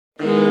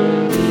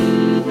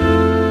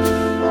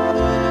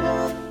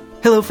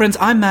Hello friends,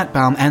 I'm Matt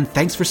Baum, and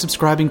thanks for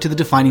subscribing to the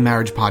Defining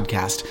Marriage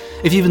podcast.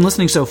 If you've been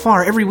listening so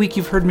far, every week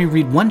you've heard me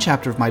read one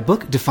chapter of my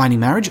book, Defining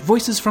Marriage,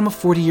 Voices from a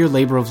 40-Year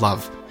Labor of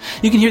Love.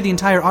 You can hear the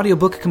entire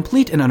audiobook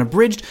complete and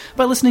unabridged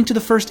by listening to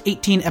the first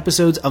 18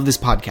 episodes of this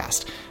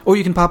podcast. Or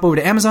you can pop over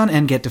to Amazon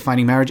and get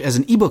Defining Marriage as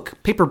an ebook,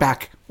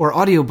 paperback, or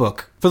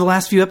audiobook. For the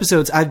last few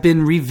episodes, I've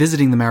been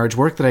revisiting the marriage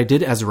work that I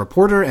did as a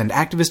reporter and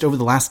activist over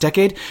the last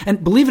decade,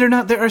 and believe it or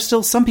not, there are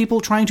still some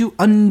people trying to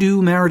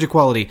undo marriage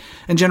equality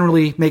and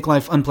generally make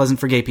life unpleasant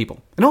for gay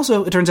people. And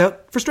also, it turns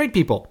out, for straight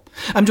people.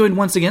 I'm joined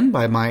once again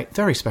by my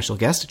very special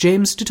guest,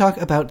 James, to talk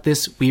about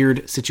this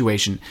weird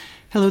situation.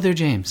 Hello there,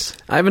 James.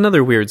 I have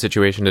another weird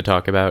situation to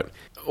talk about.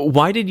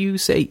 Why did you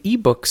say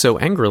ebook so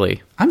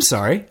angrily? I'm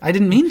sorry. I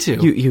didn't mean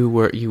to.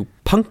 You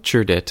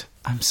punctured it.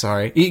 I'm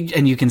sorry.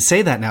 And you can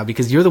say that now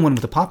because you're the one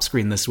with the pop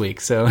screen this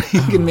week, so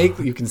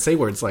you can say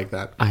words like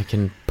that. I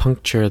can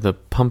puncture the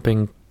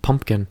pumping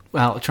pumpkin.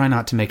 Well, try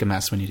not to make a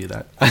mess when you do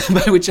that.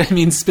 By which I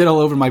mean spit all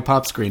over my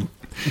pop screen.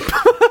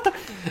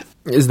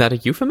 Is that a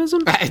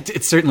euphemism?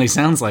 It certainly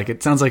sounds like it.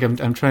 It sounds like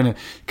I'm trying to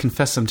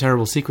confess some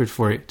terrible secret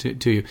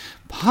to you.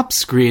 Pop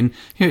screen?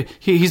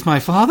 He's my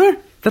father?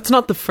 That's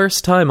not the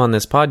first time on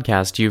this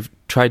podcast you've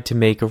tried to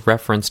make a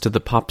reference to the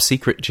pop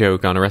secret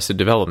joke on Arrested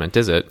Development,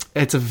 is it?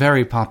 It's a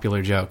very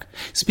popular joke.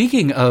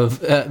 Speaking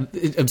of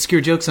obscure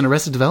jokes on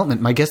Arrested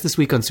Development, my guest this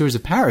week on Sewers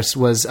of Paris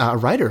was a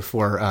writer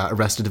for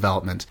Arrested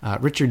Development,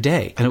 Richard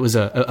Day, and it was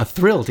a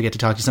thrill to get to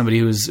talk to somebody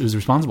who was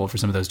responsible for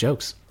some of those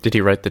jokes. Did he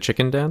write the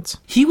chicken dance?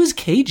 He was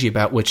cagey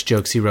about which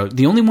jokes he wrote.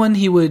 The only one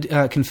he would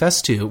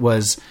confess to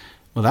was,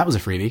 well, that was a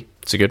freebie.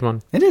 It's a good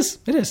one. It is.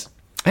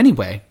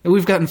 Anyway,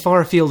 we've gotten far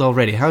afield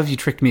already. How have you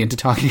tricked me into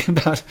talking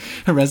about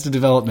Arrested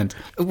Development?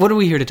 What are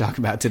we here to talk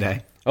about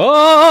today?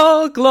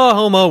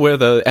 Oklahoma, where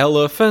the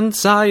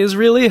elephant's eye is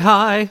really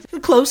high.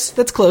 Close.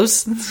 That's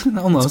close.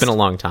 Almost. It's been a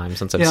long time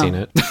since I've seen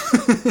it.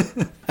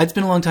 It's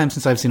been a long time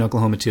since I've seen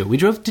Oklahoma, too.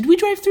 Did we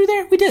drive through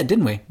there? We did,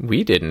 didn't we?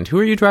 We didn't. Who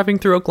are you driving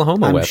through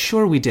Oklahoma with? I'm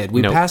sure we did.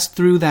 We passed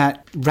through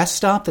that rest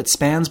stop that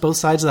spans both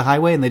sides of the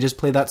highway, and they just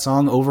play that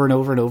song over and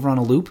over and over on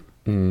a loop.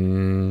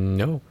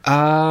 No.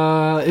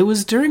 It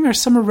was during our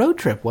summer road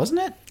trip,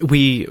 wasn't it?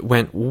 We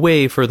went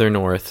way further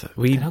north.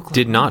 We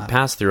did not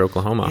pass through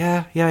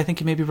Oklahoma. Yeah, I think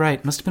you may be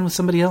right. Must have been with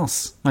somebody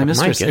else. My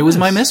mistress. It was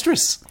my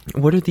mistress.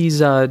 What are these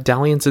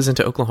dalliances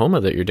into Oklahoma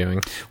that you're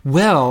doing?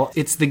 Well,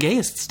 it's the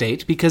gayest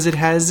state because it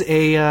has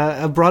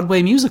a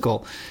Broadway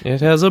musical.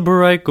 It has a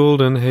bright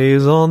golden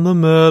haze on the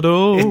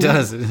meadow. It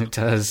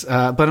does.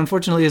 But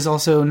unfortunately, it's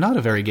also not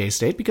a very gay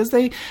state because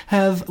they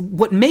have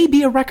what may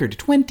be a record,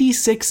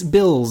 26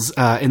 bills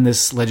in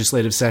this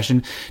legislative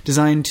session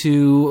designed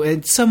to,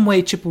 in some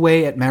way, chip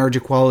away at marriage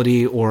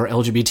equality or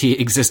LGBT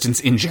existence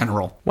in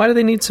general. Why do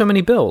they need so many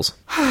bills?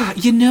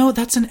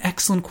 That's an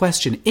excellent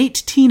question.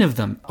 18 of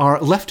them are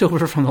left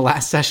over from the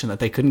last session that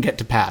they couldn't get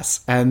to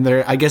pass. And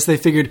I guess they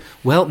figured,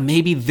 well,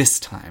 maybe this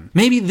time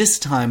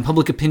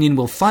public opinion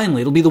will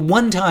finally, it'll be the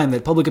one time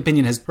that public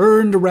opinion has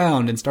turned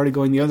around and started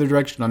going the other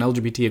direction on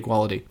LGBT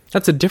equality.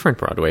 That's a different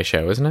Broadway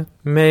show, isn't it?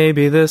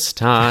 Maybe this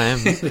time.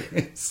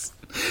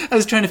 I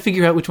was trying to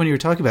figure out which one you were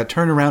talking about.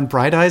 Turn Around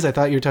Bright Eyes? I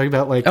thought you were talking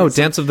about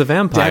Dance of the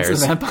Vampires.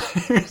 Dance of the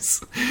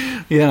Vampires.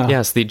 Yeah.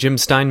 Yes, the Jim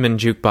Steinman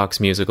jukebox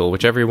musical,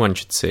 which everyone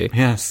should see.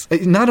 Yes.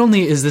 Not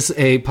only is this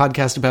a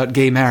podcast about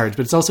gay marriage,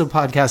 but it's also a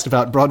podcast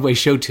about Broadway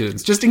show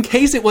tunes, just in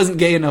case it wasn't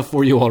gay enough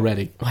for you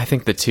already. Well, I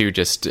think the two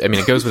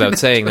it goes without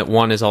saying that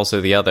one is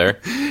also the other.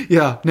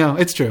 Yeah, no,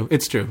 it's true.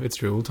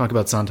 We'll talk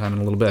about Sondheim in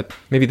a little bit.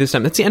 Maybe this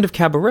time. That's the end of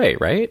Cabaret,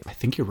 right? I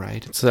think you're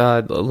right. It's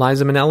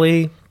Liza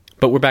Minnelli.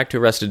 But we're back to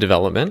Arrested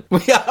Development.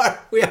 We are.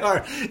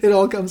 It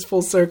all comes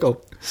full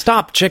circle.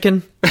 Stop,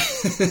 chicken.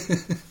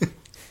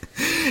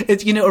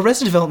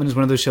 Arrested Development is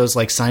one of those shows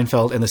like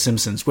Seinfeld and The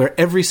Simpsons, where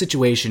every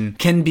situation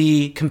can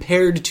be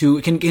compared to,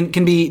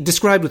 can be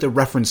described with a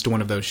reference to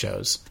one of those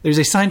shows. There's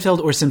a Seinfeld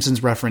or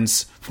Simpsons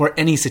reference for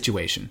any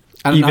situation.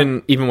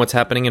 Even what's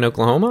happening in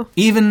Oklahoma?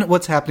 Even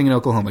what's happening in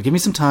Oklahoma. Give me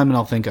some time and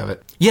I'll think of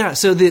it. Yeah,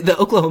 so the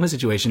Oklahoma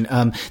situation,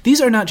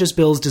 these are not just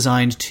bills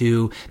designed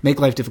to make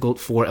life difficult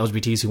for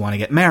LGBTs who want to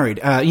get married.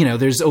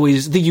 There's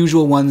always the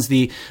usual ones,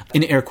 the,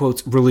 in air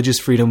quotes, religious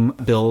freedom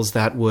bills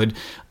that would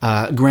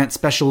grant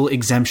special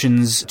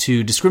exemptions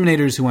to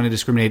discriminators who want to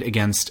discriminate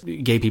against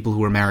gay people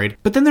who are married.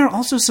 But then there are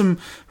also some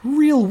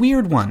real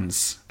weird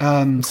ones.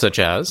 Such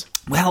as?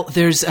 Well,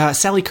 there's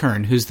Sally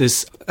Kern, who's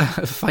this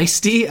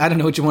feisty, I don't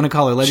know what you want to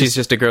call her. She's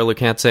just a girl who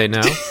can't say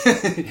no?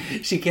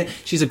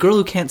 She's a girl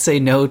who can't say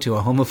no to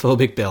a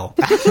homophobic bill,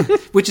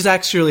 which is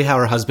actually how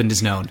her husband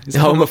is known.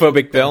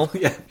 Homophobic bill?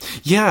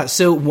 Yeah,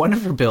 so one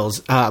of her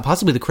bills,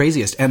 possibly the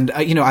craziest, and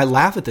I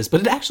laugh at this,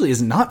 but it actually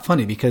is not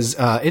funny because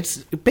it's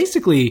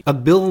basically a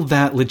bill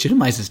that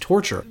legitimizes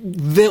torture.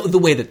 The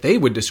way that they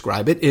would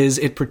describe it is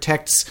it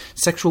protects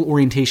sexual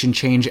orientation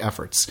change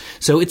efforts.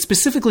 So it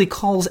specifically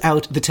calls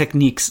out the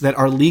techniques that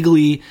are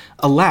legally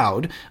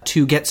allowed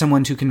to get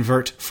someone to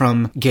convert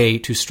from gay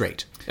to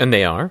straight. And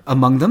they are?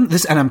 Among them,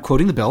 and I'm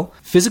quoting the bill,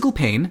 physical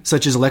pain,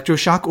 such as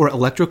electroshock or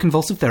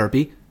electroconvulsive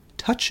therapy,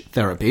 touch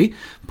therapy,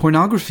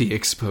 pornography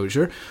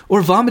exposure,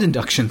 or vomit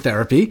induction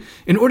therapy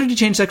in order to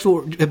change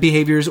sexual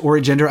behaviors or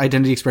gender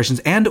identity expressions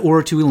and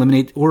or to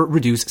eliminate or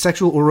reduce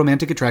sexual or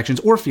romantic attractions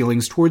or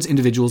feelings towards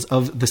individuals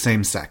of the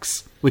same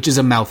sex. Which is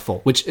a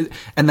mouthful,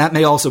 and that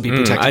may also be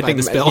protected by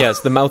this bill. Yes,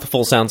 the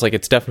mouthful sounds like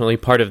it's definitely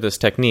part of this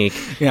technique.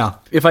 Yeah.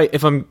 If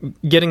I'm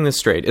getting this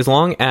straight, as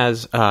long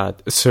as,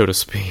 so to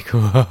speak,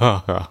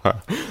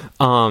 knock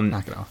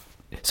it off.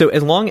 So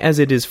as long as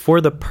it is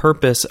for the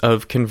purpose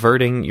of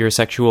converting your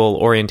sexual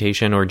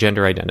orientation or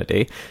gender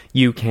identity,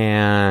 you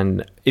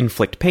can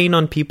inflict pain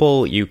on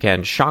people, you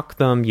can shock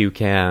them, you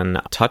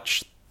can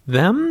touch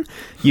them,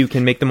 you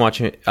can make them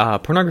watch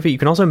pornography, you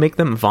can also make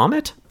them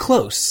vomit?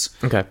 Close.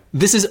 Okay.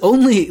 This is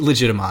only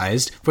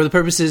legitimized for the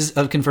purposes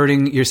of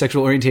converting your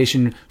sexual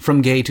orientation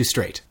from gay to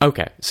straight.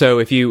 Okay. So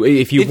if you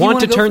want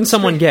to turn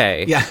someone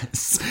gay...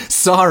 Yes.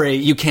 Sorry,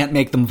 you can't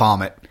make them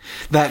vomit.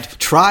 That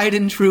tried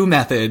and true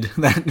method,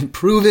 that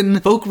proven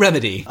folk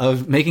remedy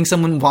of making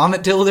someone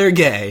vomit till they're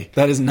gay,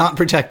 that is not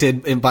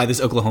protected by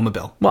this Oklahoma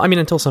bill. Well, I mean,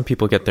 until some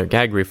people get their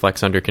gag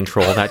reflex under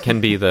control, that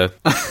can be the...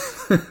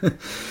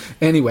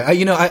 Anyway,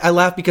 I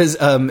laugh because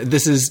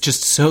this is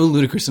just so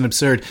ludicrous and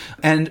absurd,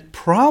 and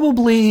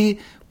probably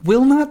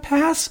will not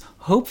pass.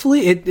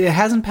 Hopefully, it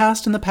hasn't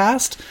passed in the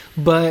past,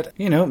 but,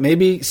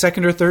 maybe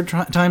second or third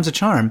time's a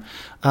charm.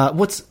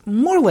 What's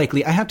more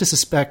likely, I have to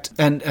suspect,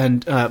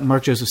 and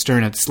Mark Joseph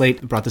Stern at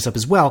Slate brought this up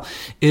as well,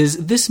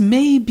 is this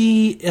may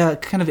be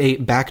kind of a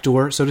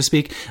backdoor, so to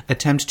speak,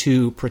 attempt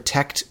to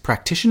protect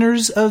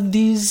practitioners of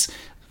these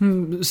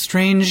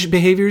strange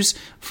behaviors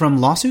from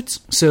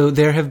lawsuits. So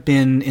there have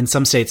been, in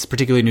some states,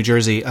 particularly New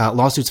Jersey,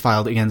 lawsuits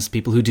filed against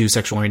people who do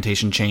sexual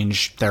orientation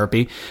change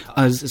therapy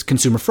as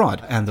consumer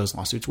fraud, and those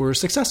lawsuits were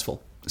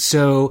successful.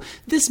 So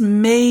this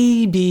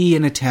may be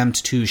an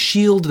attempt to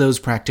shield those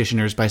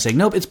practitioners by saying,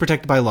 nope, it's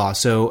protected by law.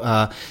 So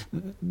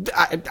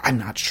I'm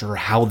not sure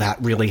how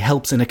that really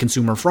helps in a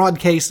consumer fraud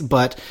case,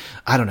 but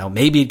I don't know.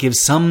 Maybe it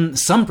gives some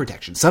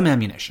protection, some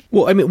ammunition.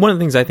 Well, I mean, one of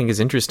the things I think is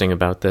interesting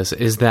about this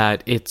is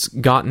that it's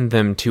gotten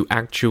them to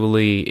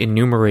actually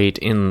enumerate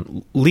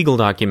in legal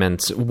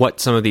documents what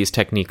some of these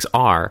techniques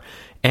are.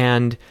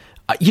 And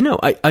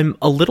I'm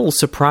a little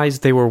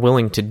surprised they were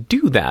willing to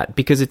do that,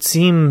 because it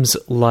seems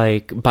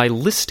like by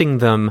listing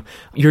them,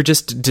 you're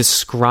just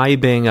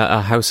describing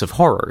a house of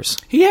horrors.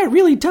 Yeah, it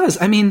really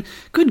does. I mean,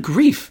 good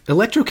grief.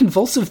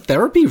 Electroconvulsive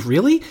therapy,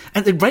 really?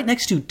 And then right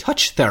next to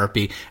touch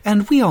therapy.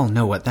 And we all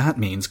know what that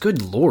means.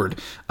 Good Lord.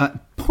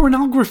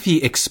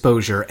 Pornography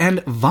exposure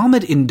and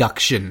vomit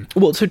induction.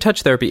 Well, so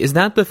touch therapy, is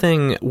that the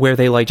thing where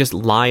they just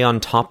lie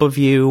on top of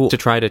you to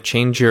try to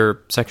change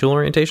your sexual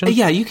orientation?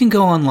 Yeah, you can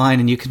go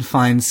online and you can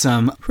find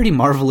some pretty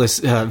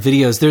marvelous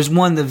videos. There's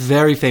one, the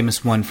very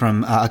famous one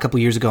from a couple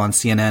years ago on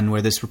CNN,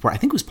 where this reporter, I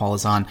think it was Paul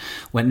Azan,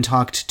 went and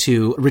talked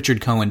to Richard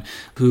Cohen,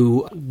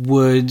 who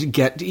would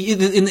get,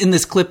 in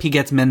this clip, he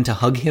gets men to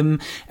hug him,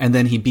 and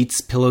then he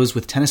beats pillows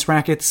with tennis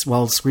rackets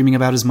while screaming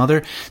about his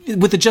mother,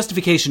 with the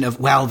justification of,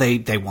 well, they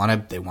want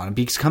to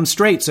become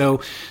straight, so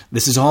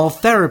this is all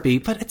therapy.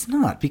 But it's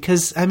not,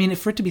 because, I mean,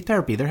 for it to be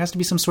therapy, there has to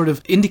be some sort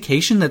of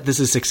indication that this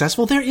is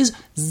successful. There is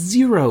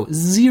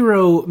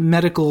zero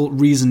medical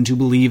reason to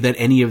believe that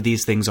any of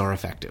these things are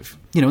effective.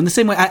 In the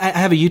same way, I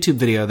have a YouTube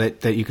video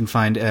that you can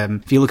find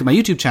if you look at my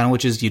YouTube channel,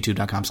 which is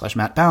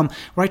youtube.com/Matt Baum,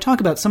 where I talk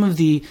about some of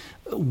the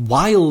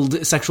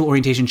wild sexual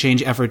orientation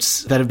change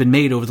efforts that have been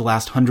made over the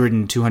last 100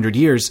 and 200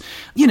 years.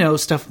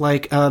 Stuff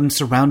like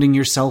surrounding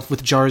yourself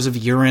with jars of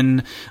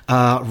urine.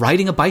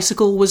 Riding a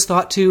bicycle was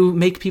thought to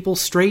make people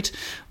straight.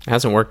 It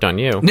hasn't worked on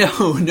you.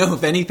 No,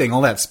 if anything,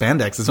 all that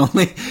spandex has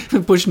only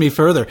pushed me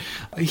further.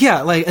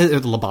 Yeah, like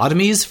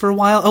lobotomies for a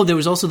while. Oh, there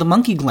was also the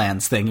monkey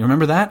glands thing. You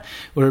remember that?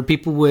 Where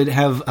people would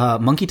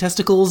have monkey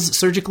testicles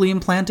surgically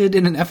implanted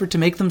in an effort to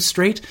make them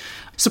straight.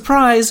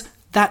 Surprise!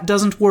 That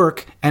doesn't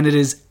work, and it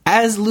is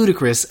as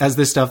ludicrous as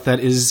this stuff that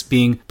is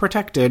being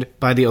protected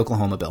by the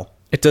Oklahoma bill.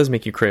 It does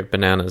make you crave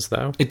bananas,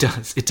 though. It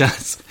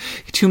does.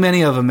 Too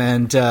many of them,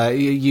 and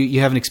you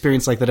have an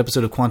experience like that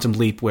episode of Quantum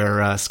Leap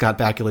where Scott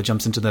Bakula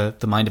jumps into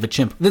the mind of a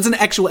chimp. There's an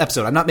actual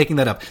episode. I'm not making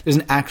that up. There's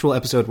an actual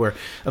episode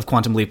of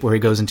Quantum Leap where he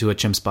goes into a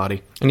chimp's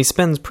body. And he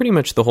spends pretty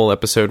much the whole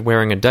episode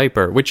wearing a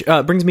diaper, which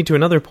brings me to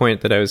another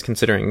point that I was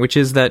considering, which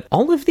is that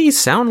all of these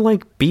sound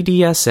like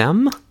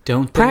BDSM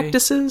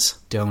practices.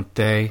 Don't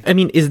they? I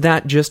mean, is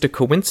that just a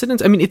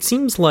coincidence? I mean, it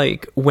seems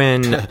like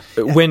when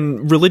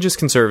religious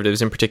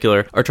conservatives in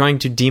particular are trying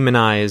to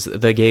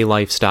demonize the gay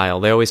lifestyle,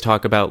 they always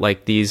talk about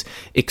these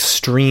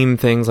extreme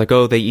things like,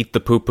 oh, they eat the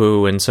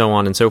poo-poo and so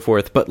on and so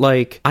forth. But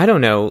I don't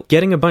know,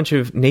 getting a bunch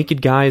of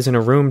naked guys in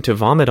a room to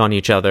vomit on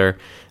each other,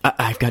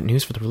 I've got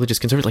news for the religious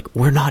conservatives.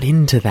 We're not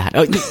into that.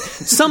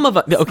 Some of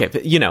us, okay,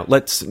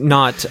 let's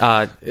not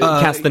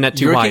cast the net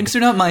too wide. Your kinks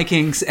are not my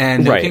kinks,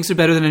 and no kinks are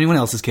better than anyone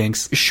else's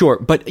kinks. Sure,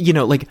 but,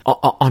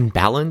 on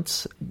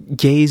balance,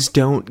 gays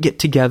don't get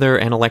together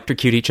and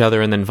electrocute each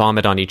other and then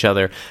vomit on each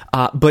other.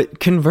 But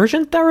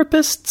conversion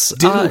therapists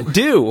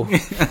do.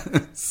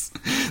 Yes.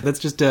 That's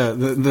just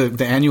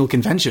the annual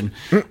convention.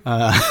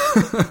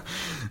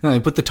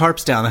 Put the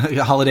tarps down.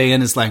 Holiday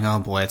Inn is like, oh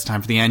boy, it's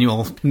time for the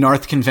annual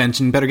Narth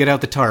convention. Better get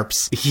out the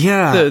tarps.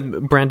 Yeah.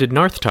 The branded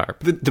Narth tarp.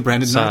 The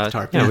branded Narth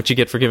tarp. Yeah, which you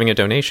get for giving a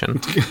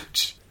donation.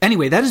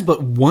 Anyway, that is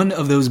but one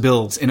of those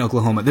bills in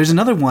Oklahoma. There's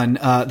another one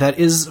that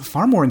is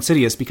far more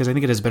insidious because I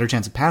think it has a better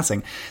chance of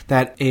passing,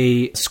 that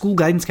a school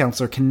guidance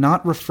counselor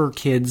cannot refer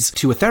kids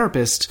to a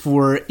therapist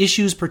for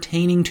issues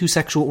pertaining to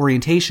sexual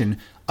orientation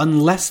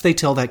unless they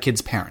tell that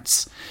kid's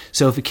parents.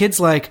 So if a kid's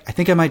like, I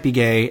think I might be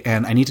gay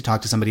and I need to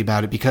talk to somebody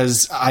about it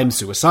because I'm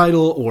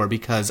suicidal or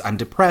because I'm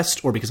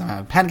depressed or because I'm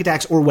having panic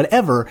attacks or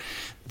whatever,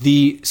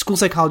 the school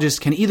psychologist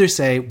can either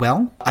say,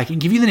 well, I can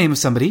give you the name of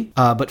somebody,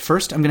 but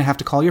first I'm going to have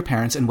to call your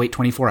parents and wait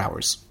 24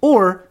 hours.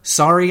 Or,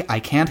 sorry, I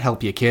can't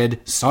help you,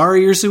 kid.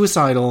 Sorry you're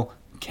suicidal.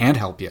 Can't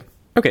help you.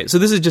 Okay, so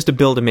this is just a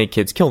bill to make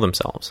kids kill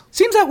themselves.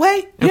 Seems that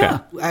way,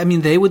 yeah. Okay. I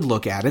mean, they would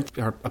look at it,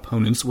 our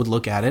opponents would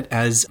look at it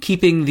as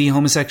keeping the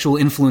homosexual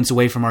influence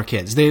away from our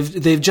kids.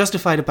 They've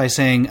justified it by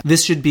saying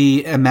this should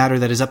be a matter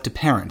that is up to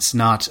parents,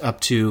 not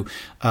up to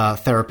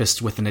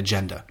therapists with an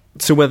agenda.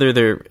 So whether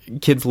their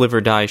kids live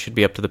or die should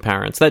be up to the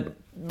parents.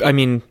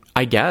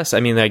 I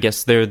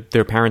guess they're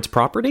their parents'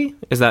 property?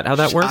 Is that how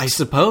that works? I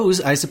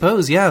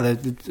suppose, yeah.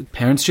 The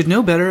parents should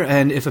know better,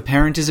 and if a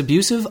parent is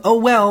abusive, oh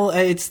well,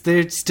 it's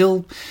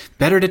still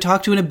better to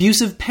talk to an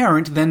abusive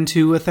parent than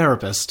to a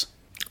therapist.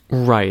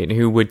 Right,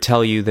 who would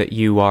tell you that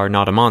you are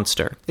not a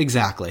monster.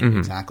 Exactly.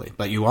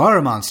 But you are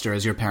a monster,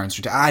 as your parents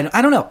are.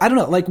 I don't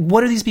know. Like,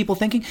 what are these people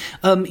thinking?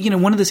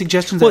 One of the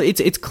suggestions... Well,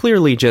 it's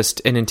clearly just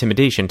an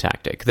intimidation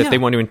tactic, that they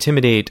want to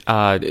intimidate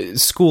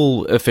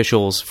school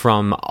officials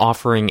from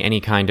offering any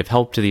kind of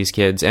help to these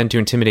kids, and to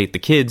intimidate the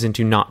kids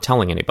into not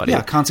telling anybody.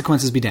 Yeah,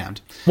 consequences be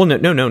damned. Well,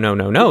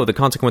 no. The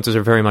consequences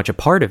are very much a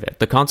part of it.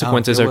 The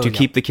consequences are to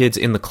keep the kids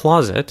in the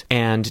closet,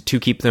 and to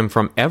keep them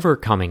from ever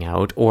coming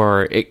out,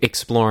 or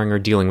exploring or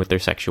dealing with their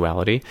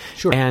sexuality.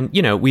 Sure. And,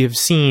 we have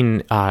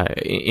seen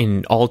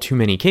in all too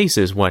many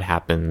cases what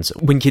happens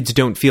when kids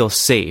don't feel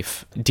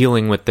safe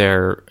dealing with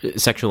their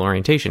sexual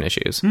orientation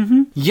issues.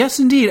 Mm-hmm.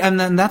 Yes, indeed.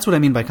 And that's what I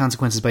mean by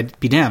consequences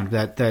be damned,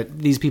 that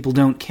these people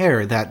don't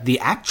care, that the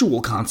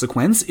actual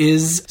consequence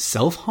is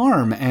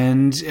self-harm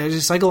and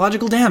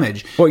psychological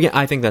damage. Well, yeah,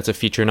 I think that's a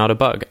feature, not a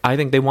bug. I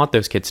think they want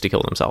those kids to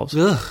kill themselves.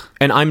 Ugh.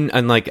 And I'm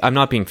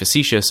not being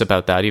facetious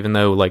about that, even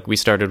though we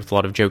started with a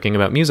lot of joking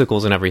about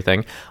musicals and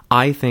everything.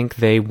 I think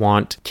they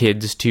want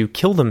kids to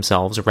kill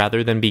themselves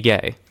rather than be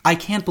gay. I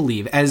can't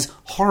believe, as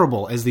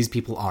horrible as these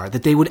people are,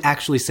 that they would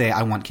actually say,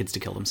 I want kids to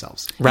kill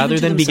themselves. Rather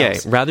than be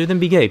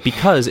gay,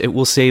 because it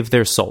will save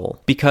their soul.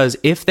 Because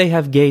if they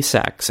have gay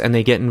sex and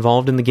they get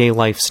involved in the gay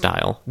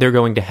lifestyle, they're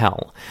going to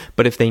hell.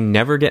 But if they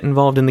never get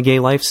involved in the gay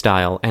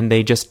lifestyle and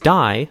they just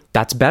die,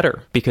 that's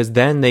better. Because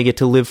then they get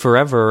to live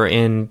forever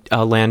in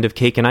a land of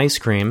cake and ice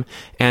cream,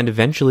 and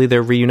eventually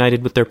they're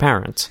reunited with their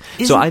parents.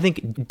 So I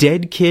think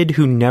dead kid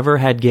who never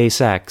had gay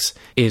sex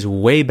is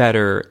way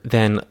better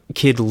than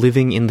kid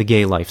living in the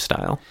gay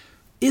lifestyle.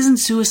 Isn't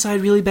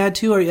suicide really bad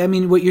too? I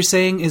mean, what you're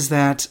saying is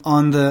that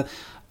on the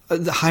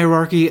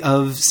hierarchy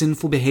of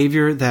sinful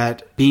behavior,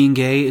 that being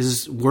gay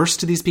is worse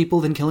to these people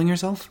than killing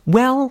yourself?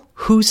 Well,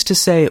 who's to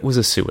say it was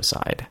a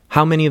suicide?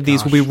 How many of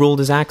these will be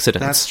ruled as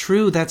accidents? That's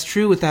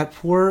true with that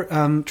poor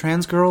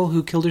trans girl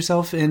who killed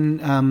herself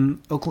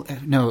in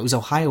Oklahoma. No, it was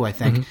Ohio, I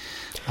think.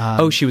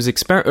 Mm-hmm. She was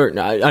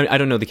I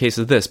don't know the case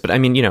of this, but I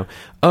mean,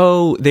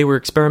 they were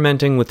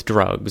experimenting with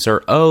drugs,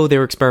 or they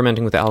were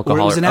experimenting with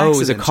alcohol, or it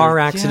was a car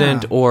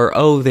accident, or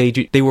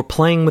they were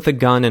playing with a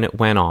gun and it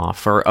went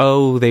off,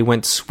 or they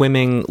went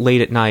swimming late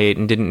at night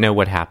and didn't know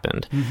what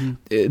happened.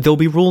 Mm-hmm. They'll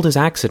be ruled as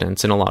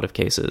accidents in a lot of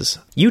cases.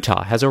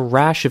 Utah has a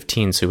rash of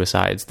teen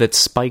suicides that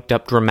spiked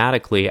up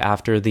dramatically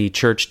after the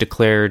church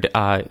declared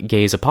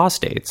gays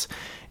apostates.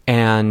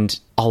 And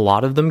a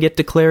lot of them get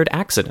declared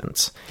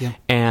accidents. Yeah.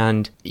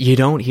 And you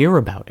don't hear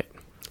about it.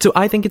 So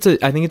I think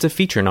it's a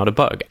feature, not a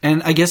bug.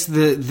 And I guess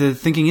the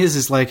thinking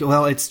is like,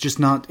 well, it's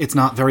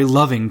not very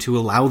loving to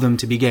allow them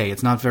to be gay.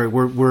 It's not very,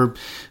 we're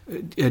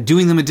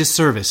doing them a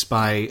disservice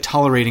by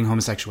tolerating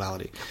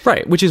homosexuality.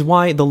 Right, which is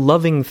why the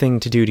loving thing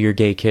to do to your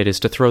gay kid is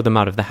to throw them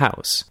out of the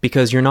house.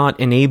 Because you're not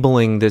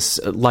enabling this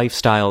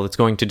lifestyle that's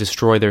going to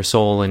destroy their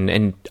soul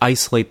and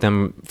isolate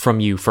them from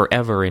you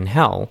forever in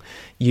hell.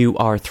 You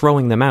are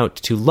throwing them out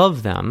to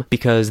love them,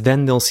 because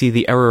then they'll see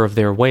the error of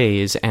their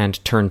ways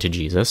and turn to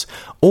Jesus,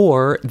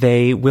 or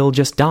they will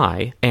just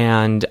die.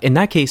 And in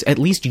that case, at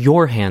least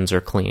your hands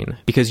are clean,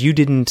 because you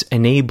didn't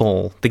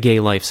enable the gay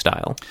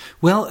lifestyle.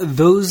 Well,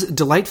 those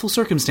delightful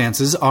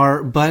circumstances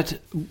are but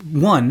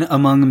one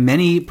among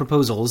many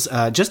proposals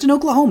just in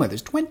Oklahoma.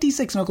 There's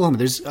 26 in Oklahoma.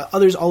 There's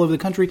others all over the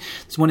country.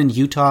 There's one in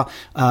Utah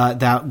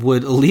that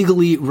would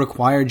legally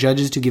require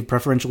judges to give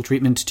preferential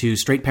treatment to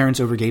straight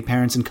parents over gay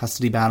parents in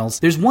custody battles.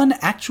 There's one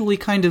actually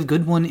kind of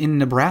good one in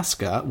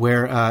Nebraska,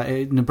 where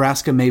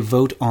Nebraska may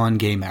vote on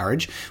gay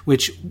marriage,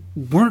 which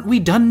weren't we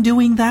done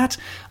doing that?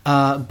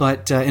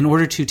 But in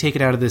order to take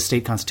it out of the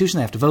state constitution,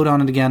 they have to vote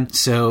on it again.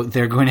 So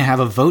they're going to have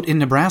a vote in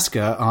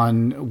Nebraska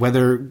on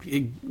whether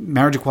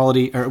marriage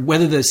equality, or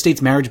whether the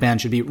state's marriage ban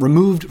should be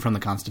removed from the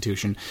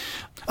Constitution.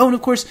 Oh, and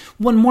of course,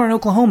 one more in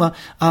Oklahoma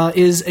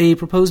is a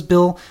proposed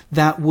bill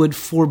that would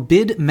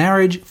forbid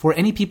marriage for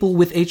any people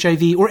with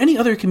HIV or any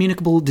other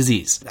communicable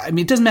disease. I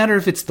mean, it doesn't matter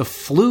if it's the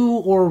flu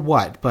or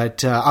what,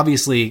 but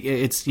obviously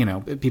it's,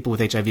 people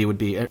with HIV would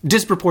be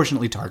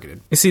disproportionately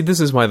targeted. You see, this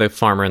is why the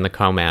farmer and the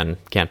co-man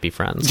can't be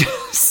friends.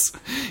 Yes.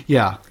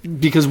 Yeah,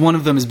 because one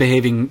of them is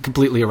behaving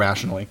completely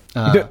irrationally,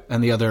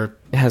 and the other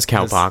has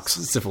cowpox.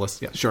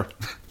 Syphilis, yeah, sure.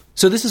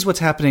 So this is what's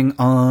happening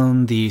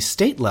on the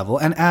state level,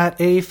 and at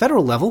a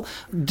federal level,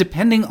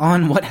 depending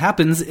on what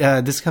happens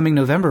this coming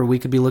November, we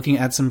could be looking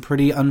at some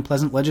pretty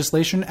unpleasant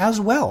legislation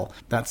as well.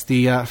 That's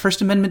the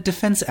First Amendment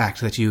Defense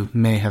Act that you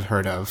may have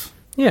heard of.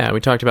 Yeah, we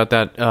talked about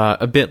that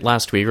a bit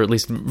last week, or at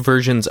least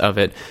versions of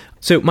it.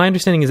 So my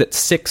understanding is that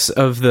 6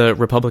 of the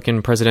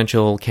Republican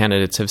presidential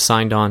candidates have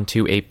signed on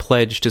to a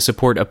pledge to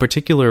support a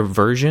particular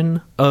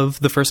version of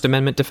the First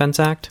Amendment Defense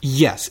Act.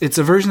 Yes, it's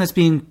a version that's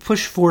being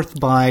pushed forth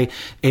by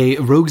a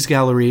rogues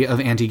gallery of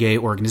anti-gay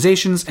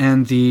organizations,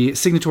 and the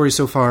signatories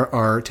so far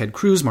are Ted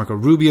Cruz, Marco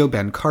Rubio,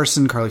 Ben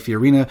Carson, Carly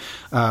Fiorina,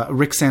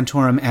 Rick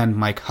Santorum, and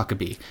Mike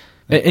Huckabee.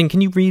 And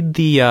can you read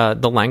the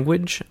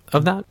language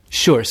of that?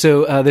 Sure.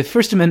 So the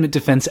First Amendment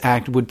Defense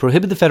Act would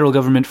prohibit the federal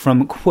government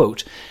from,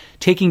 quote,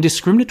 taking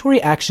discriminatory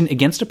action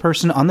against a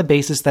person on the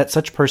basis that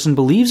such person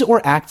believes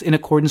or acts in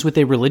accordance with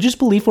a religious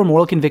belief or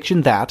moral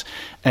conviction that,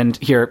 and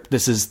here,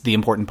 this is the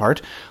important part,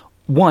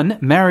 1,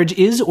 marriage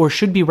is or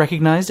should be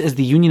recognized as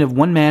the union of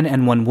one man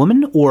and one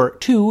woman, or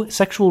 2,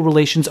 sexual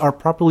relations are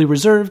properly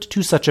reserved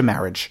to such a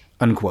marriage,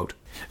 unquote.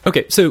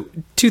 Okay, so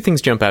 2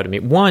 things jump out at me.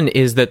 One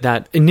is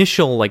that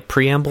initial,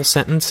 preamble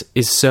sentence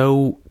is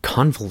so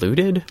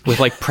convoluted with,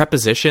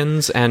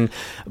 prepositions,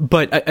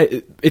 but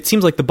it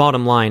seems like the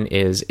bottom line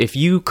is, if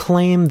you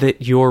claim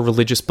that your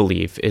religious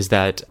belief is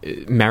that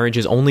marriage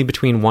is only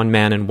between one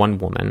man and one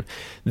woman,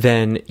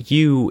 then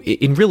you,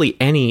 in really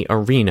any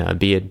arena,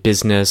 be it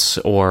business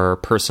or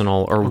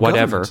personal or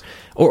whatever,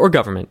 or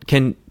government,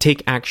 can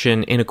take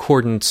action in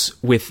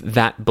accordance with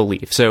that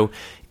belief. So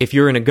if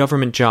you're in a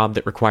government job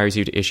that requires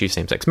you to issue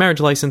same-sex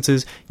marriage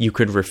licenses, you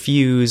could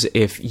refuse.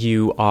 If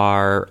you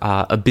are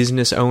a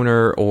business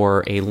owner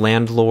or a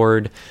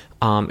landlord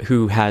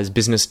who has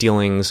business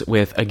dealings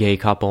with a gay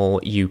couple,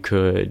 you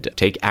could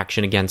take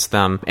action against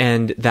them,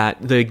 and that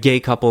the gay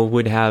couple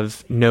would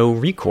have no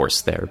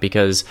recourse there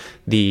because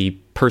the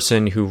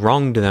person who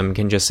wronged them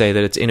can just say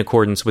that it's in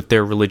accordance with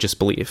their religious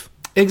belief.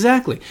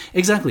 Exactly.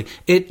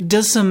 It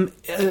does some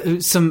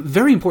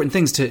very important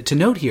things to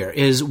note here.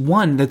 Is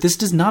one, that this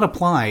does not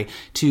apply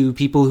to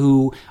people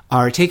who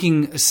are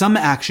taking some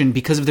action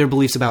because of their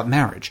beliefs about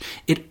marriage.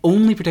 It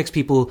only protects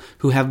people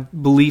who have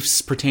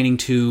beliefs pertaining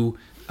to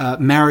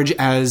marriage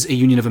as a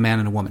union of a man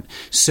and a woman.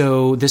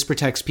 So this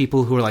protects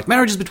people who are like,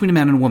 marriage is between a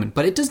man and a woman,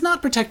 but it does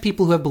not protect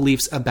people who have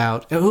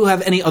who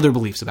have any other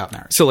beliefs about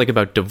marriage. So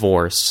about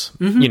divorce,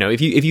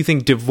 if you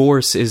think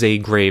divorce is a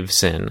grave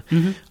sin,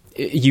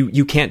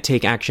 you can't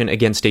take action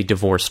against a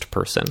divorced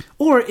person.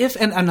 Or if,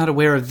 and I'm not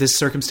aware of this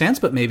circumstance,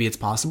 but maybe it's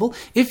possible,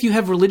 if you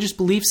have religious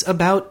beliefs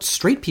about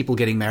straight people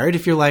getting married,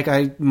 if you're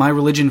like, my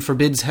religion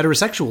forbids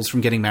heterosexuals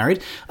from getting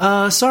married,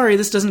 sorry,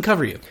 this doesn't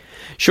cover you.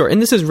 Sure,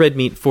 and this is red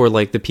meat for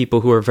the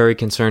people who are very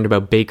concerned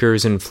about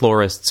bakers and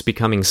florists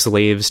becoming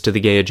slaves to the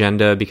gay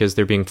agenda because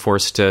they're being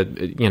forced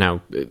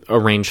to,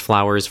 arrange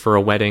flowers for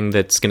a wedding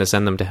that's going to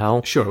send them to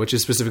hell. Sure, which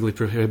is specifically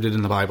prohibited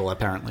in the Bible,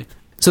 apparently.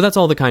 So that's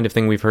all the kind of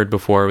thing we've heard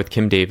before with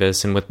Kim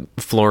Davis and with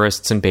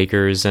florists and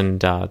bakers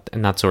and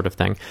that sort of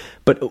thing.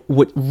 But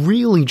what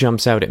really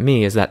jumps out at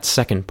me is that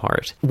second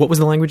part. What was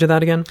the language of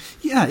that again?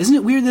 Yeah, isn't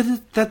it weird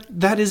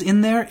that is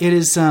in there? It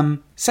is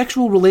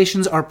sexual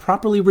relations are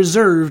properly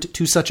reserved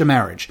to such a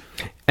marriage.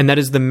 And that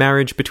is the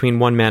marriage between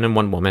one man and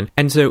one woman.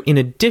 And so in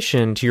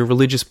addition to your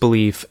religious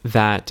belief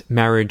that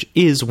marriage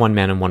is one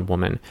man and one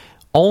woman,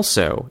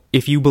 also,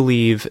 if you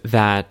believe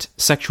that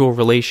sexual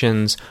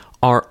relations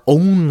are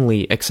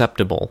only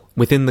acceptable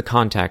within the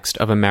context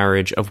of a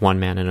marriage of one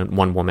man and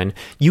one woman,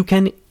 you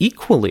can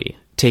equally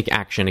take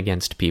action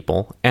against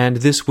people, and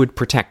this would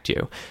protect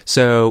you.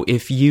 So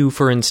if you,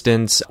 for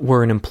instance,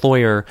 were an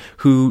employer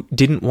who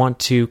didn't want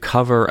to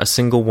cover a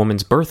single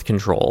woman's birth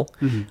control,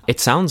 it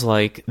sounds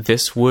like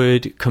this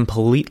would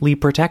completely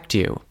protect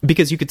you.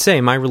 Because you could say,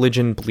 my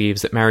religion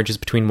believes that marriage is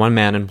between one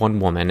man and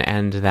one woman,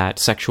 and that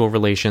sexual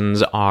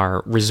relations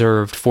are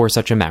reserved for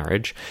such a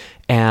marriage.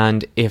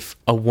 And if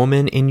a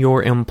woman in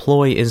your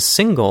employ is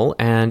single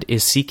and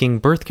is seeking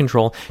birth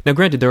control, now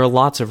granted, there are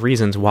lots of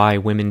reasons why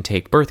women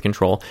take birth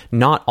control.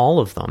 Not all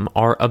of them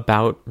are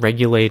about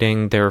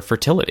regulating their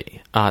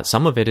fertility.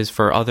 Some of it is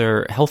for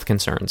other health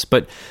concerns.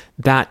 But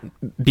that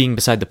being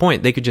beside the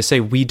point, they could just say,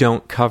 we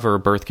don't cover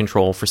birth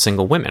control for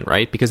single women,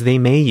 right? Because they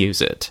may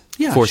use it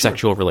for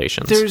sexual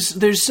relations.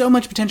 There's so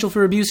much potential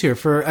for abuse here.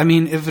 If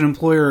an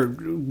employer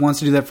wants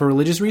to do that for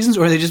religious reasons,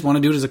 or they just want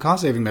to do it as a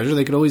cost-saving measure,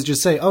 they could always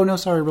just say, oh, no,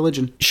 sorry,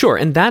 religion. Sure,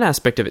 and that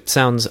aspect of it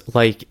sounds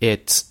like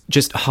it's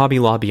just Hobby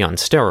Lobby on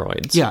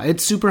steroids. Yeah,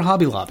 it's super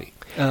Hobby Lobby.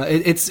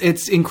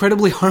 It's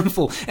incredibly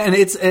harmful, and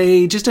it's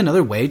just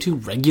another way to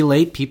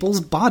regulate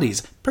people's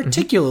bodies,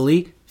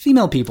 particularly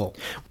female people.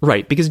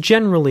 Right, because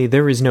generally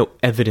there is no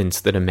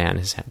evidence that a man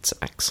has had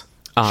sex.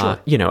 Sure.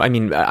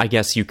 I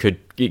guess you could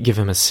give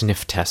him a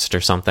sniff test or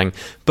something,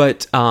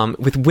 but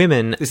with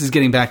women... This is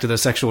getting back to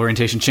those sexual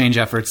orientation change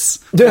efforts.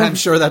 I'm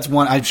sure that's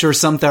one. I'm sure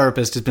some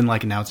therapist has been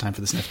like, now it's time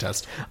for the sniff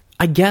test.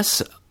 I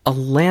guess a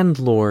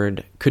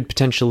landlord could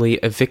potentially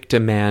evict a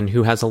man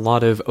who has a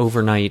lot of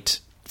overnight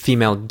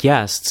female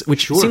guests,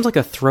 which seems like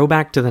a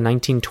throwback to the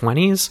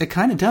 1920s. It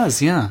kind of does,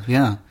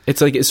 yeah.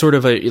 It's sort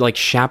of a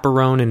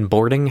chaperone and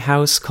boarding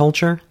house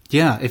culture.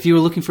 Yeah, if you were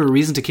looking for a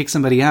reason to kick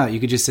somebody out,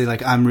 you could just say,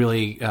 like, I'm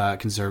really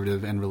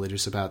conservative and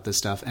religious about this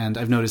stuff, and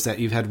I've noticed that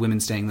you've had women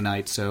staying the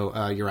night,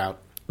 so you're out.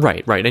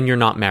 Right, and you're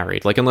not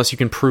married. Like, unless you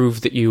can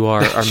prove that you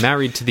are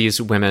married to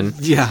these women.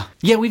 Yeah,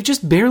 we've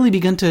just barely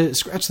begun to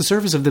scratch the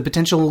surface of the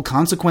potential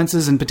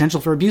consequences and potential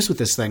for abuse with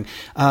this thing.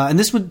 And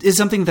this is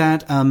something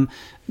that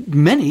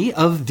many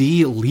of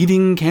the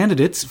leading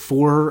candidates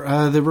for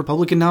the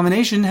Republican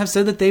nomination have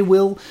said that they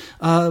will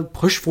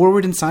push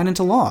forward and sign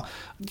into law.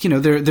 You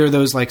know, there are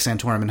those like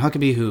Santorum and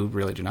Huckabee who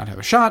really do not have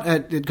a shot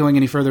at going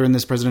any further in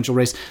this presidential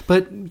race.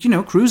 But, you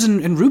know, Cruz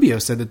and Rubio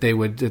said that they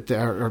would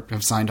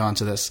have signed on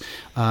to this.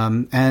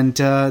 And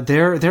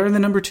they're in the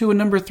number 2 and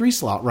number 3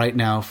 slot right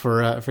now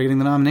for getting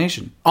the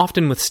nomination.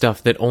 Often with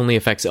stuff that only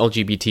affects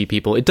LGBT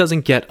people, it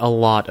doesn't get a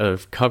lot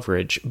of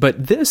coverage.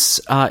 But this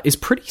is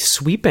pretty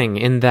sweeping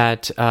in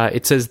that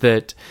it says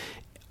that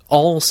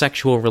all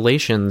sexual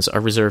relations are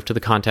reserved to the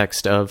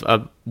context of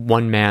a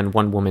one-man,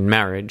 one-woman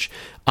marriage,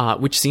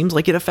 which seems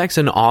like it affects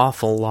an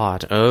awful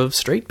lot of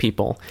straight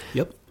people.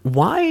 Yep.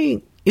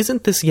 Why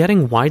isn't this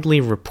getting widely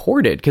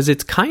reported? Because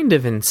it's kind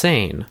of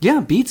insane.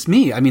 Yeah, beats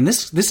me. I mean,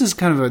 this is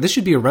kind of this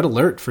should be a red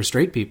alert for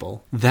straight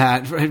people,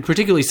 that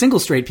particularly single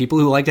straight people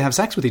who like to have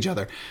sex with each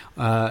other.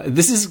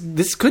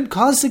 This could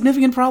cause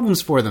significant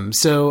problems for them.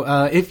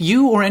 So if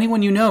you or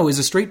anyone you know is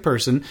a straight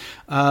person,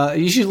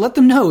 you should let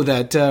them know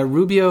that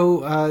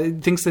Rubio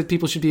thinks that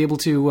people should be able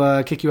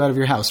to kick you out of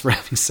your house for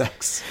having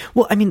sex.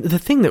 Well, I mean, the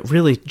thing that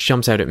really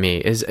jumps out at me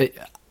is...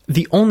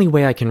 the only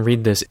way I can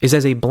read this is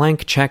as a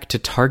blank check to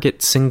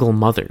target single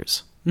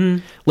mothers.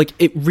 Like,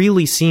 it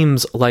really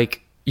seems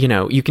like, you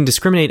know, you can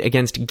discriminate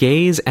against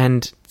gays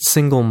and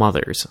single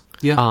mothers.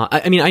 Yeah.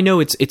 I mean, I know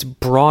it's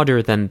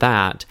broader than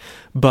that,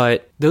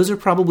 but... Those are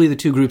probably the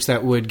two groups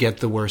that would get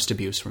the worst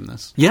abuse from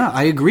this. Yeah,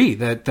 I agree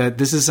that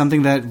this is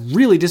something that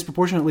really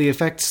disproportionately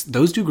affects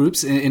those two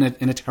groups in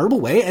a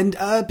terrible way, and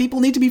people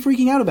need to be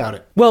freaking out about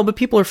it. Well, but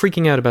people are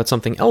freaking out about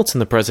something else in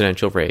the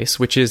presidential race,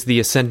 which is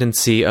the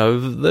ascendancy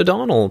of the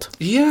Donald.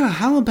 Yeah,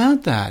 how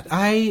about that?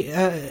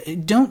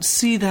 I don't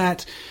see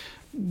that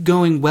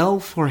going well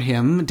for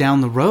him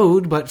down the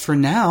road, but for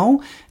now,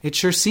 it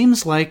sure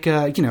seems like,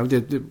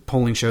 the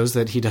polling shows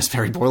that he does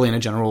very poorly in a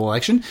general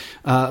election,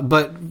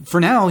 but for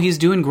now, he's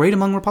doing great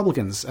among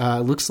Republicans.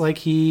 Looks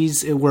like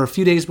we're a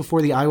few days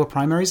before the Iowa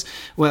primaries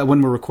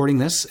when we're recording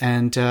this,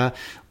 and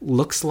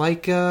looks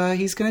like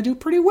he's going to do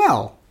pretty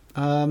well.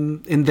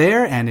 In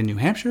there, and in New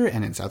Hampshire,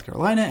 and in South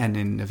Carolina, and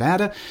in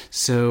Nevada,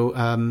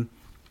 so...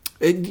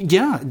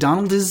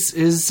 Donald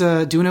is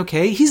doing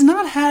okay. He's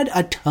not had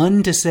a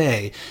ton to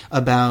say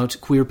about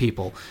queer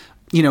people.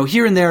 You know,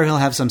 here and there he'll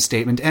have some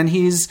statement, and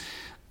he's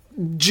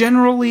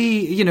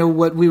generally, you know,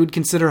 what we would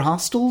consider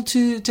hostile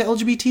to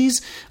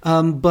LGBTs,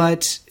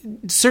 but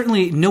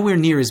certainly nowhere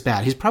near as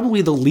bad. He's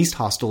probably the least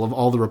hostile of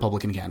all the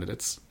Republican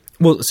candidates.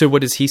 Well, so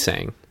what is he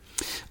saying?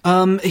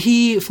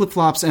 He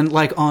flip-flops, and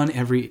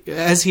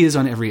as he is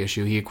on every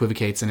issue, he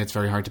equivocates, and it's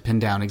very hard to pin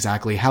down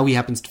exactly how he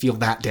happens to feel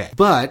that day.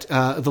 But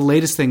the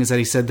latest thing is that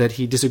he said that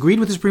he disagreed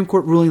with the Supreme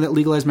Court ruling that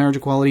legalized marriage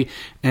equality,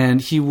 and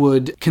he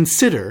would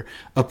consider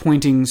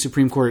appointing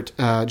Supreme Court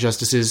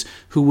justices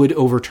who would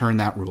overturn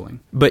that ruling.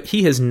 But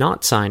he has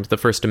not signed the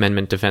First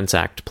Amendment Defense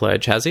Act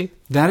pledge, has he?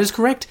 That is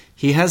correct.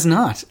 He has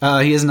not.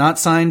 He has not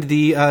signed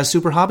the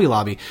Super Hobby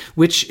Lobby,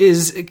 which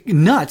is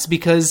nuts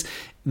because...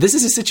 this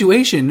is a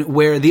situation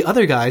where the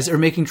other guys are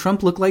making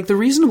Trump look like the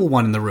reasonable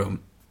one in the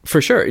room.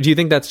 For sure. Do you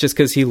think that's just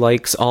because he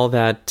likes all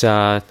that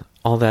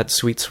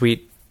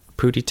sweet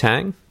Pootie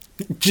Tang?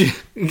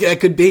 It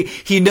could be.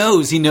 He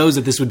knows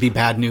that this would be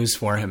bad news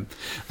for him.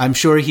 I'm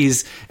sure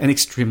he's an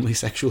extremely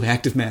sexually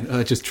active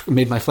man. Just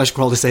made my flesh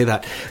crawl to say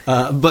that.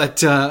 I'm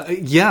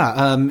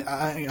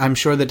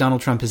sure that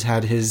Donald Trump has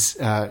had his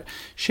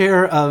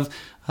share of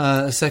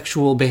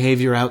sexual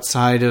behavior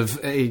outside of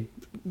a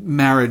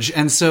marriage,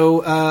 and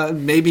so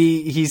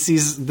maybe he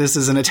sees this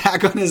as an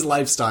attack on his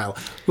lifestyle.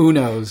 Who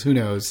knows?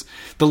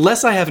 The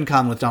less I have in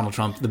common with Donald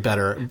Trump, the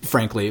better,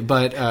 frankly.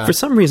 But for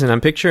some reason,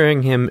 I'm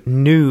picturing him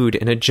nude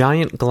in a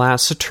giant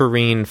glass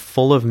tureen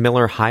full of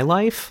Miller High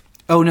Life.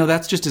 Oh, no,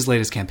 that's just his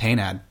latest campaign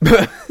ad.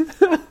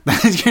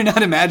 You're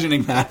not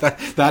imagining that.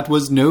 That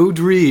was no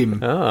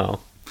dream.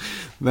 Oh.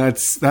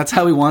 That's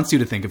how he wants you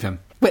to think of him.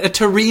 Wait, a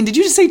terrine? Did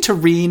you just say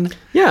terrine?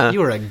 Yeah.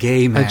 You are a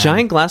gay man. A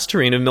giant glass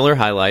terrine of Miller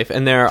High Life,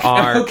 and there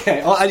are...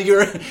 Okay, well,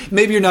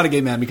 maybe you're not a gay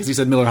man because you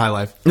said Miller High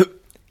Life.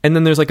 And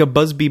then there's like a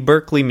Busby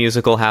Berkeley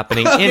musical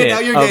happening in it. Now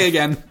you're gay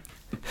again.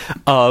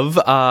 Of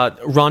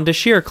Rhonda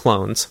Shear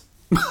clones.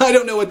 I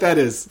don't know what that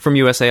is. From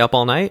USA Up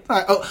All Night.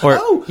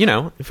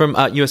 From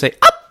USA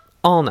Up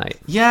All Night.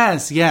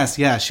 Yes.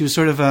 She was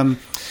sort of...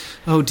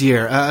 oh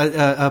dear,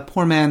 a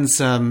poor man's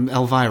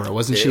Elvira,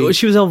 wasn't she?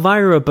 She was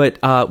Elvira,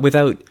 but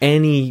without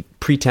any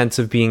pretense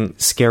of being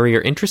scary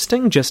or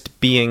interesting, just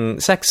being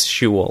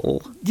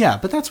sexual. Yeah,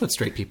 but that's what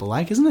straight people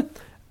like, isn't it?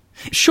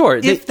 Sure.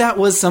 If that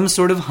was some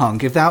sort of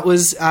hunk, if that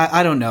was,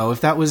 I don't know,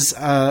 if that was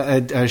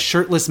a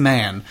shirtless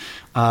man,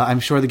 I'm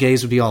sure the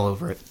gays would be all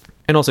over it.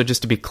 And also,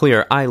 just to be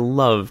clear, I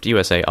loved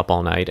USA Up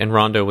All Night, and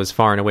Rhonda was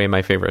far and away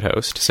my favorite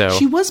host. So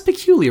she was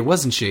peculiar,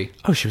 wasn't she?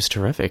 Oh, she was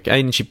terrific.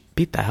 And she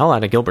beat the hell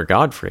out of Gilbert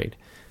Gottfried.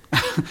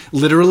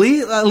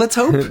 Literally? Let's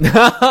hope.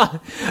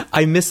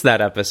 I missed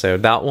that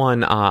episode. That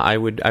one I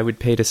would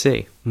pay to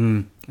see.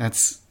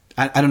 That's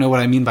I don't know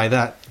what I mean by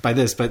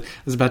this, but I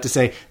was about to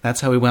say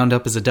that's how he wound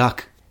up as a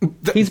duck.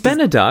 He's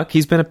been a duck.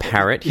 He's been a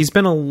parrot. He's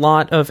been a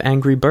lot of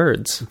Angry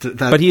Birds.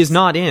 But he is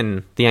not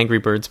in the Angry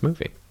Birds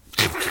movie.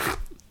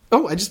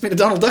 Oh, I just made a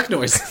Donald Duck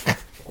noise.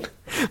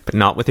 But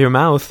not with your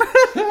mouth.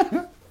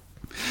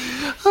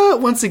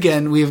 Once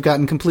again, we have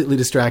gotten completely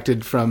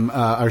distracted from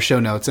our show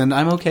notes, and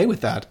I'm okay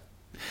with that.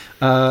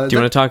 Do you want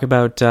to talk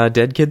about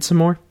Dead Kids some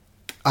more?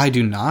 I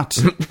do not.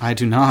 I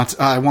do not.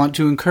 I want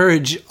to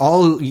encourage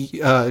all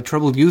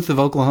troubled youth of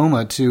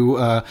Oklahoma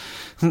to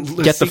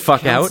get the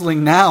fuck out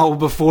counseling now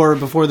before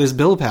this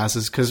bill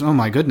passes. Because oh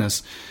my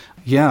goodness,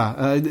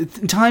 yeah,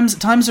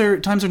 times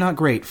are not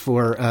great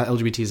for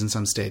LGBTs in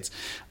some states.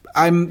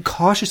 I'm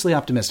cautiously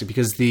optimistic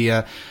because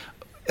the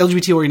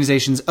LGBT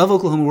organizations of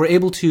Oklahoma were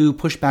able to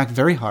push back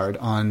very hard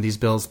on these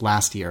bills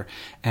last year,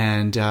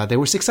 and they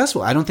were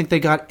successful. I don't think they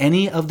got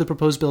any of the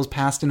proposed bills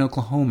passed in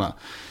Oklahoma.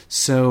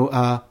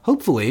 So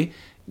hopefully,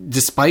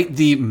 despite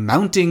the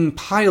mounting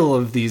pile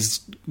of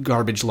these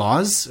garbage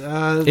laws...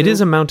 it is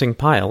a mounting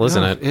pile,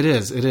 isn't it? It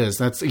is.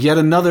 That's yet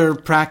another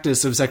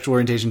practice of sexual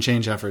orientation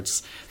change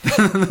efforts.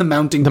 The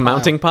mounting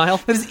pile.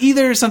 That is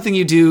either something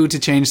you do to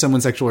change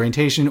someone's sexual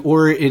orientation,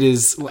 or it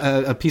is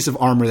a piece of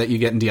armor that you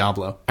get in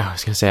Diablo. I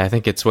was going to say, I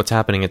think it's what's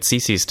happening at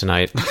Cece's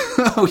tonight.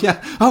 Oh,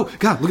 yeah. Oh,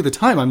 God, look at the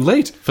time. I'm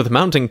late. For the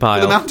mounting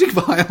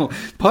pile.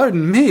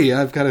 Pardon me.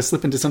 I've got to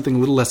slip into something a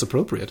little less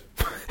appropriate.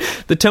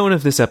 The tone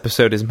of this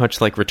episode is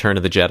much like Return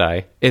of the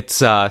Jedi. It's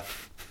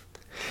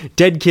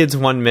dead kids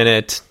 1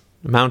 minute,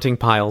 mounting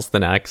piles the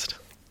next.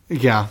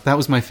 Yeah, that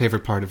was my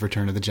favorite part of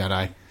Return of the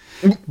Jedi.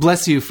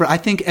 Bless you. I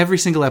think every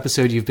single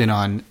episode you've been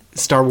on,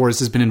 Star Wars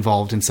has been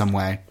involved in some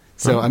way.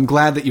 So I'm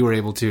glad that you were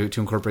able to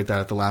incorporate that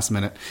at the last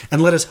minute.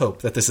 And let us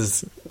hope that this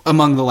is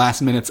among the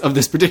last minutes of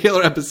this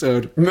particular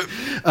episode.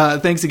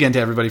 Thanks again to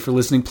everybody for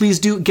listening. Please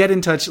do get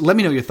in touch. Let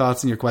me know your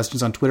thoughts and your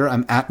questions on Twitter.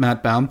 I'm at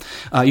Matt Baum.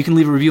 You can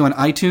leave a review on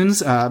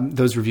iTunes.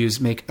 Those reviews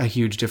make a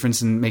huge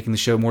difference in making the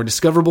show more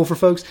discoverable for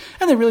folks,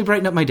 and they really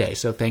brighten up my day.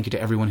 So thank you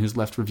to everyone who's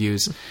left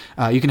reviews.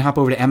 You can hop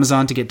over to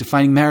Amazon to get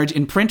Defining Marriage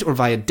in print or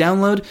via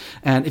download.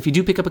 And if you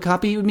do pick up a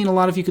copy, it would mean a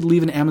lot if you could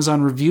leave an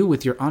Amazon review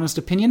with your honest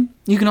opinion.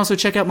 You can also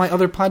check out my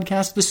other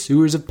podcast, The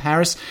Sewers of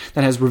Paris,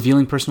 that has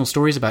revealing personal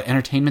stories about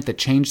entertainment that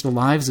changed the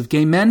lives of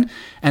gay men.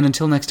 And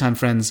until next time,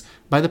 friends,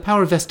 by the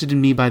power vested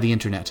in me by the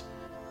internet,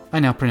 I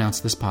now pronounce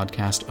this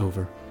podcast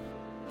over.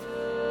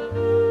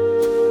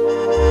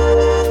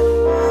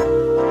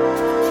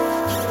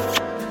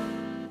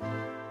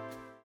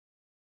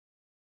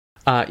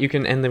 You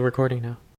can end the recording now.